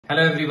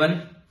Hello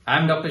everyone, I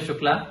am Dr.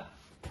 Shukla.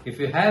 If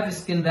you have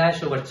skin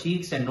rash over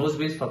cheeks and nose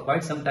bridge for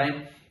quite some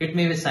time, it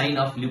may be a sign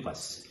of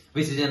lupus,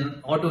 which is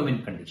an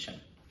autoimmune condition.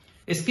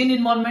 Skin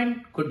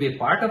involvement could be a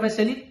part of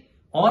SLE,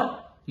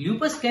 or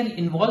lupus can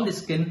involve the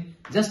skin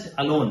just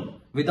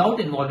alone without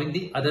involving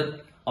the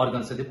other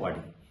organs of the body.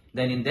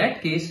 Then in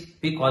that case,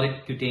 we call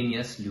it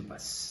cutaneous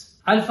lupus.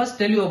 I'll first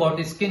tell you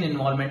about skin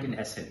involvement in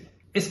SLE.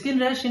 Skin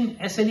rash in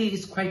SLE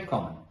is quite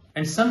common,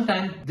 and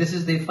sometimes this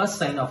is the first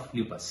sign of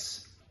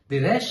lupus. The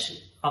rash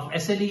of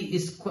SLE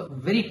is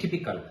very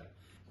typical.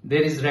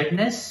 There is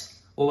redness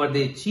over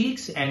the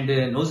cheeks and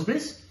nose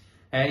bridge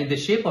in the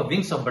shape of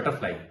wings of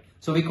butterfly.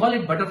 So we call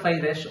it butterfly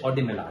rash or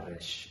the malar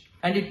rash.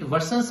 And it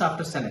worsens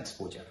after sun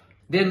exposure.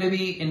 There may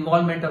be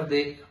involvement of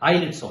the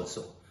eyelids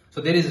also.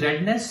 So there is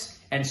redness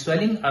and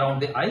swelling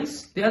around the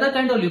eyes. The other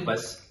kind of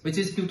lupus, which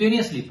is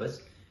cutaneous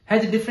lupus,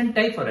 has a different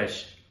type of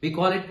rash. We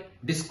call it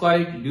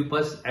Discoid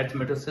Lupus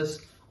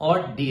erythematosus or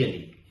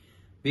DLE.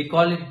 We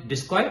call it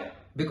discoid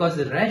because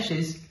the rash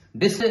is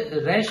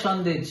rash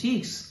on the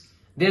cheeks.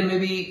 There may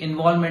be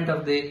involvement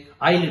of the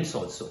eyelids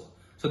also.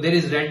 So there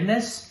is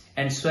redness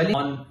and swelling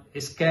on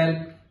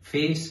scalp,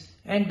 face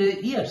and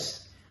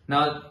ears.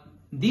 Now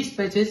these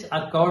patches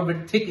are covered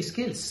with thick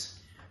scales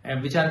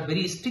which are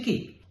very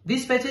sticky.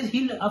 These patches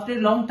heal after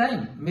a long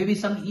time, maybe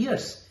some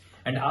years,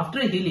 and after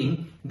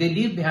healing they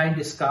leave behind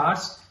the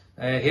scars,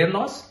 hair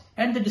loss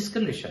and the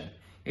discoloration.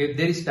 If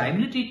there is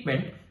timely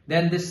treatment,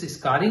 then this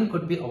scarring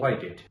could be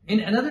avoided. In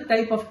another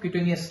type of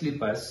cutaneous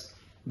lupus,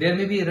 there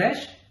may be a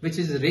rash which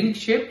is ring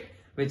shaped,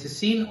 which is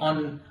seen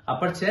on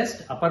upper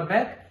chest, upper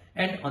back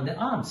and on the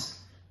arms.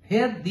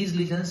 Here these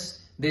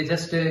lesions, they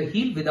just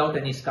heal without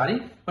any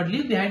scarring but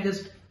leave behind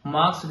just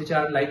marks which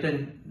are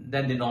lighter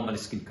than the normal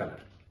skin color.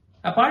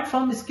 Apart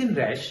from the skin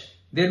rash,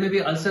 there may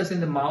be ulcers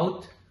in the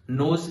mouth,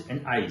 nose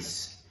and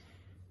eyes.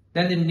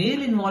 Then the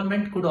nail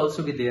involvement could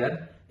also be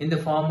there in the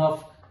form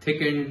of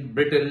thickened,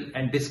 brittle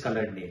and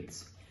discolored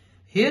nails.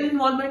 Hair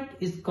involvement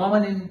is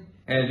common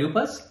in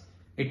lupus.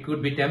 It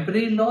could be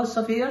temporary loss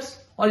of hairs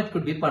or it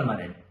could be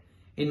permanent.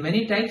 In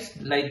many types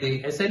like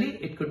the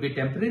SLE, it could be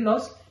temporary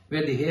loss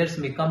where the hairs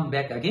may come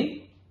back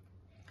again.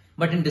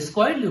 But in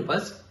discoid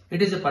lupus,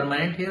 it is a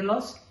permanent hair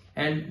loss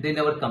and they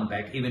never come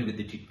back even with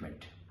the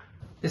treatment.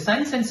 The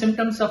signs and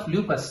symptoms of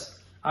lupus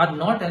are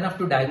not enough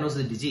to diagnose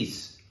the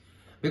disease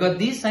because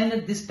these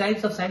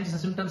types of signs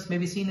and symptoms may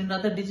be seen in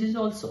other diseases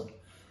also.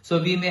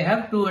 So we may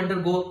have to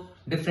undergo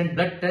different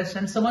blood tests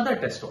and some other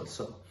tests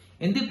also.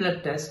 In the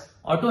blood test,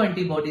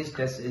 autoantibodies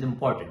test is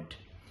important.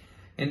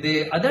 In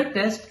the other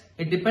test,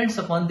 it depends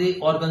upon the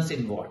organs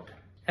involved.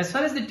 As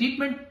far as the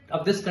treatment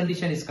of this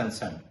condition is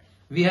concerned,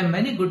 we have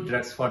many good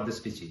drugs for this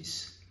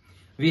disease.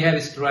 We have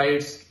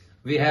steroids,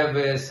 we have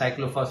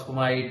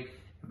cyclophosphamide,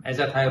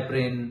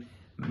 azathioprine,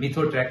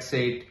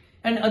 methotrexate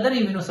and other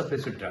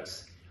immunosuppressive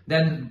drugs.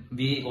 Then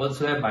we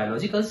also have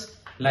biologicals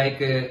like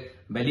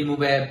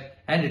belimumab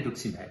and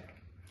rituximab.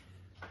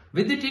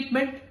 With the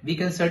treatment, we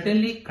can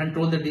certainly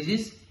control the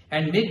disease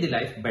and make the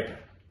life better.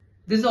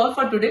 This is all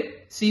for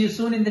today. See you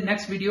soon in the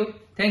next video.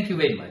 Thank you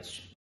very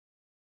much.